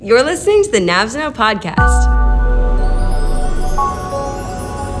You're listening to the Nabs Now podcast.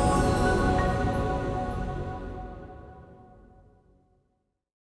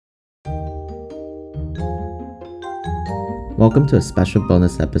 Welcome to a special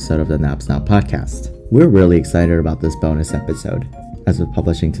bonus episode of the Nabs Now podcast. We're really excited about this bonus episode. As of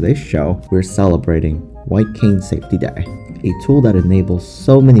publishing today's show, we're celebrating White Cane Safety Day, a tool that enables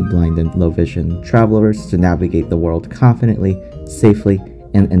so many blind and low vision travelers to navigate the world confidently, safely,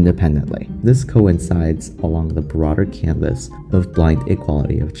 and independently. This coincides along the broader canvas of Blind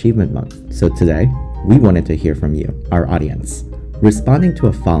Equality Achievement Month. So today, we wanted to hear from you, our audience, responding to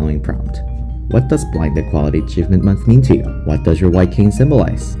a following prompt. What does Blind Equality Achievement Month mean to you? What does your white cane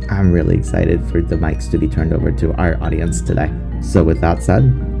symbolize? I'm really excited for the mics to be turned over to our audience today. So with that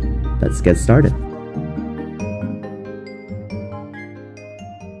said, let's get started.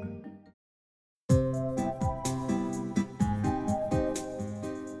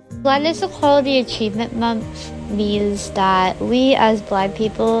 Blindness Equality Achievement Month means that we as blind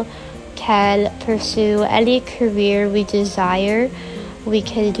people can pursue any career we desire. We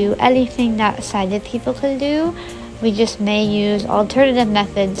can do anything that sighted people can do. We just may use alternative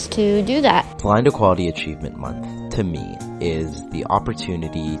methods to do that. Blind Equality Achievement Month, to me, is the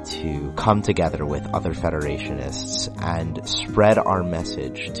opportunity to come together with other federationists and spread our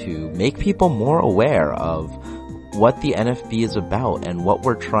message to make people more aware of what the NFB is about and what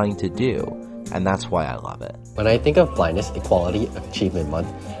we're trying to do. And that's why I love it. When I think of Blindness Equality Achievement Month,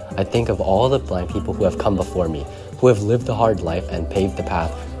 I think of all the blind people who have come before me, who have lived a hard life and paved the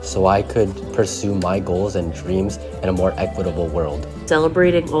path so I could pursue my goals and dreams in a more equitable world.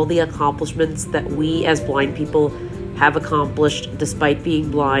 Celebrating all the accomplishments that we as blind people have accomplished despite being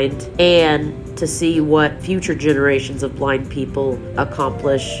blind, and to see what future generations of blind people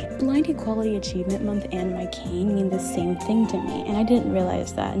accomplish. Blind Equality Achievement Month and my cane mean the same thing to me, and I didn't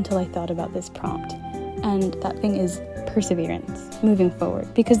realize that until I thought about this prompt. And that thing is perseverance, moving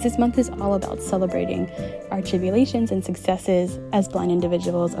forward, because this month is all about celebrating our tribulations and successes as blind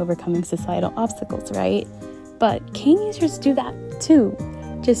individuals overcoming societal obstacles, right? But cane users do that too,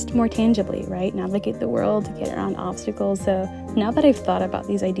 just more tangibly, right? Navigate the world to get around obstacles. So now that I've thought about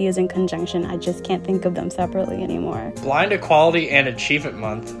these ideas in conjunction, I just can't think of them separately anymore. Blind Equality and Achievement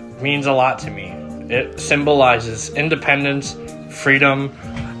Month means a lot to me. It symbolizes independence, freedom,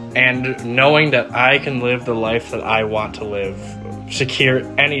 and knowing that I can live the life that I want to live, secure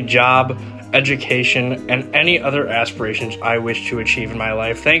any job, education, and any other aspirations I wish to achieve in my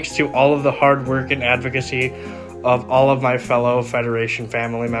life, thanks to all of the hard work and advocacy of all of my fellow Federation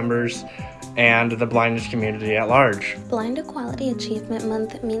family members and the blindness community at large. Blind Equality Achievement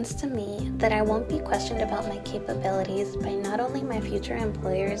Month means to me that I won't be questioned about my capabilities by not only my future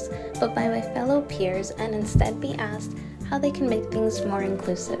employers, but by my fellow peers, and instead be asked how they can make things more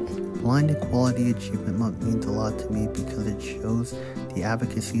inclusive. Blind Equality Achievement Month means a lot to me because it shows the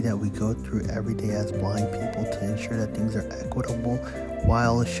advocacy that we go through every day as blind people to ensure that things are equitable,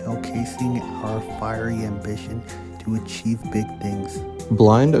 while showcasing our fiery ambition to achieve big things.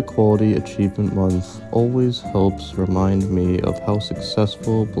 Blind Equality Achievement Month always helps remind me of how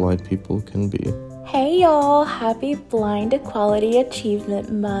successful blind people can be. Hey y'all, happy Blind Equality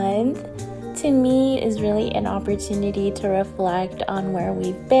Achievement Month. To me is really an opportunity to reflect on where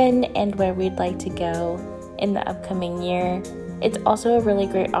we've been and where we'd like to go in the upcoming year. It's also a really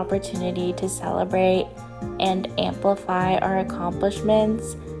great opportunity to celebrate and amplify our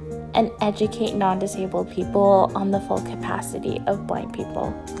accomplishments and educate non-disabled people on the full capacity of blind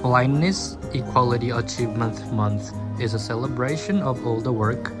people. Blindness Equality Achievement Month is a celebration of all the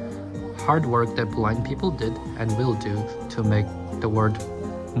hard work that blind people did and will do to make the world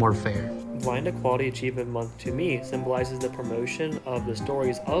more fair. Blind Equality Achievement Month to me symbolizes the promotion of the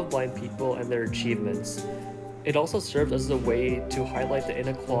stories of blind people and their achievements. It also serves as a way to highlight the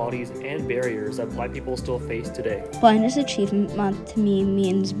inequalities and barriers that blind people still face today. Blindness Achievement Month to me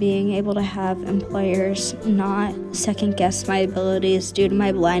means being able to have employers not second guess my abilities due to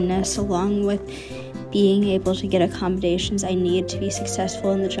my blindness, along with being able to get accommodations I need to be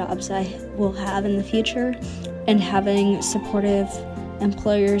successful in the jobs I will have in the future, and having supportive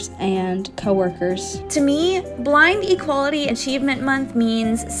employers and coworkers. To me, Blind Equality Achievement Month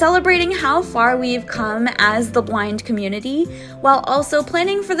means celebrating how far we've come as the blind community, while also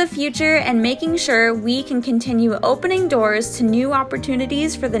planning for the future and making sure we can continue opening doors to new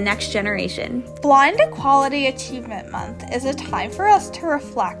opportunities for the next generation. Blind Equality Achievement Month is a time for us to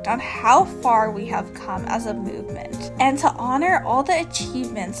reflect on how far we have come as a movement and to honor all the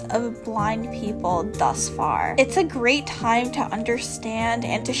achievements of blind people thus far. It's a great time to understand understand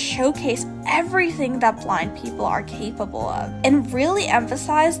and to showcase everything that blind people are capable of, and really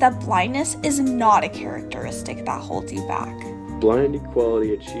emphasize that blindness is not a characteristic that holds you back. Blind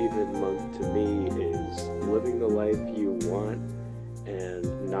Equality Achievement Month to me is living the life you want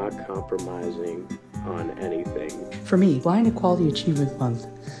and not compromising on anything. For me, Blind Equality Achievement Month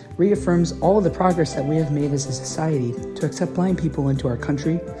reaffirms all of the progress that we have made as a society to accept blind people into our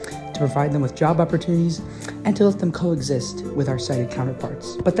country, to provide them with job opportunities, and to let them coexist with our sighted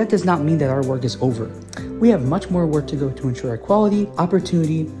counterparts. But that does not mean that our work is over. We have much more work to go to ensure equality,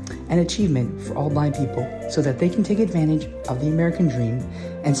 opportunity, and achievement for all blind people so that they can take advantage of the American dream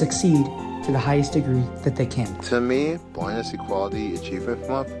and succeed to the highest degree that they can. To me, Blindness Equality Achievement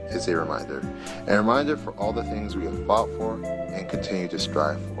Month is a reminder for all the things we have fought for and continue to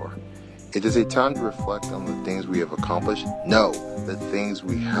strive for. It is a time to reflect on the things we have accomplished, the things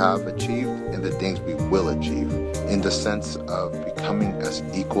we have achieved, and the things we will achieve, in the sense of becoming as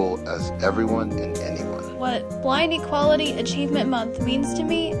equal as everyone and anyone. What Blind Equality Achievement Month means to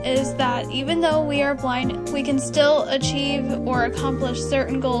me is that even though we are blind, we can still achieve or accomplish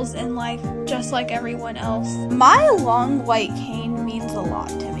certain goals in life just like everyone else. My long white cane means a lot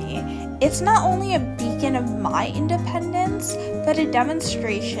to me. It's not only a beacon of my independence, but a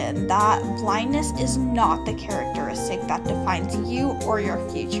demonstration that blindness is not the characteristic that defines you or your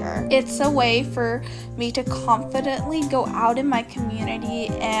future. It's a way for me to confidently go out in my community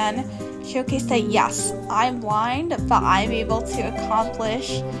and showcase that yes, I'm blind, but I'm able to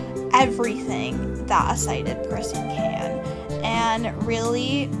accomplish everything that a sighted person can, and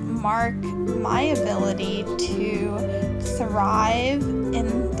really mark my ability to thrive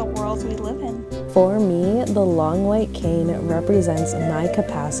in the world we live in. For me, the long white cane represents my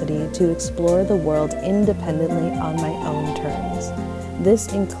capacity to explore the world independently on my own terms.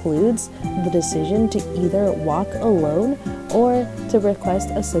 This includes the decision to either walk alone or to request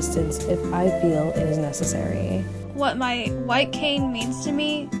assistance if I feel it is necessary. What my white cane means to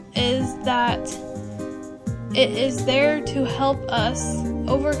me is that it is there to help us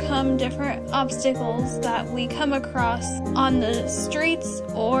overcome different obstacles that we come across on the streets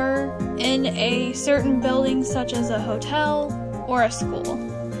or in a certain building such as a hotel or a school.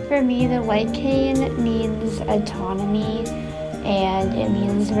 For me, the white cane means autonomy, and it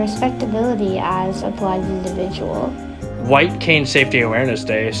means respectability as a blind individual. White Cane Safety Awareness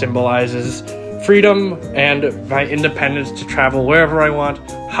Day symbolizes freedom and my independence to travel wherever I want,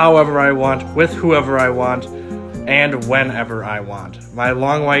 however I want, with whoever I want, and whenever I want. My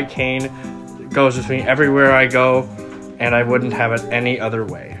long white cane goes with me everywhere I go, and I wouldn't have it any other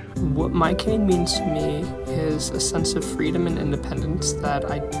way. What my cane means to me is a sense of freedom and independence that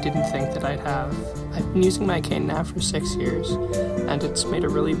I didn't think that I'd have. I've been using my cane now for 6 years, and it's made a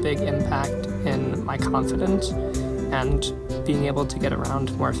really big impact in my confidence and being able to get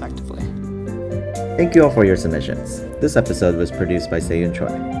around more effectively. Thank you all for your submissions. This episode was produced by Se-Yun Choi.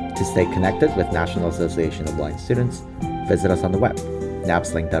 To stay connected with National Association of Blind Students, visit us on the web,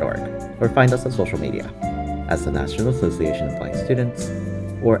 napslink.org, or find us on social media as the National Association of Blind Students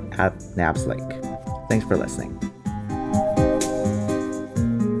or at NAPSLink. Thanks for listening.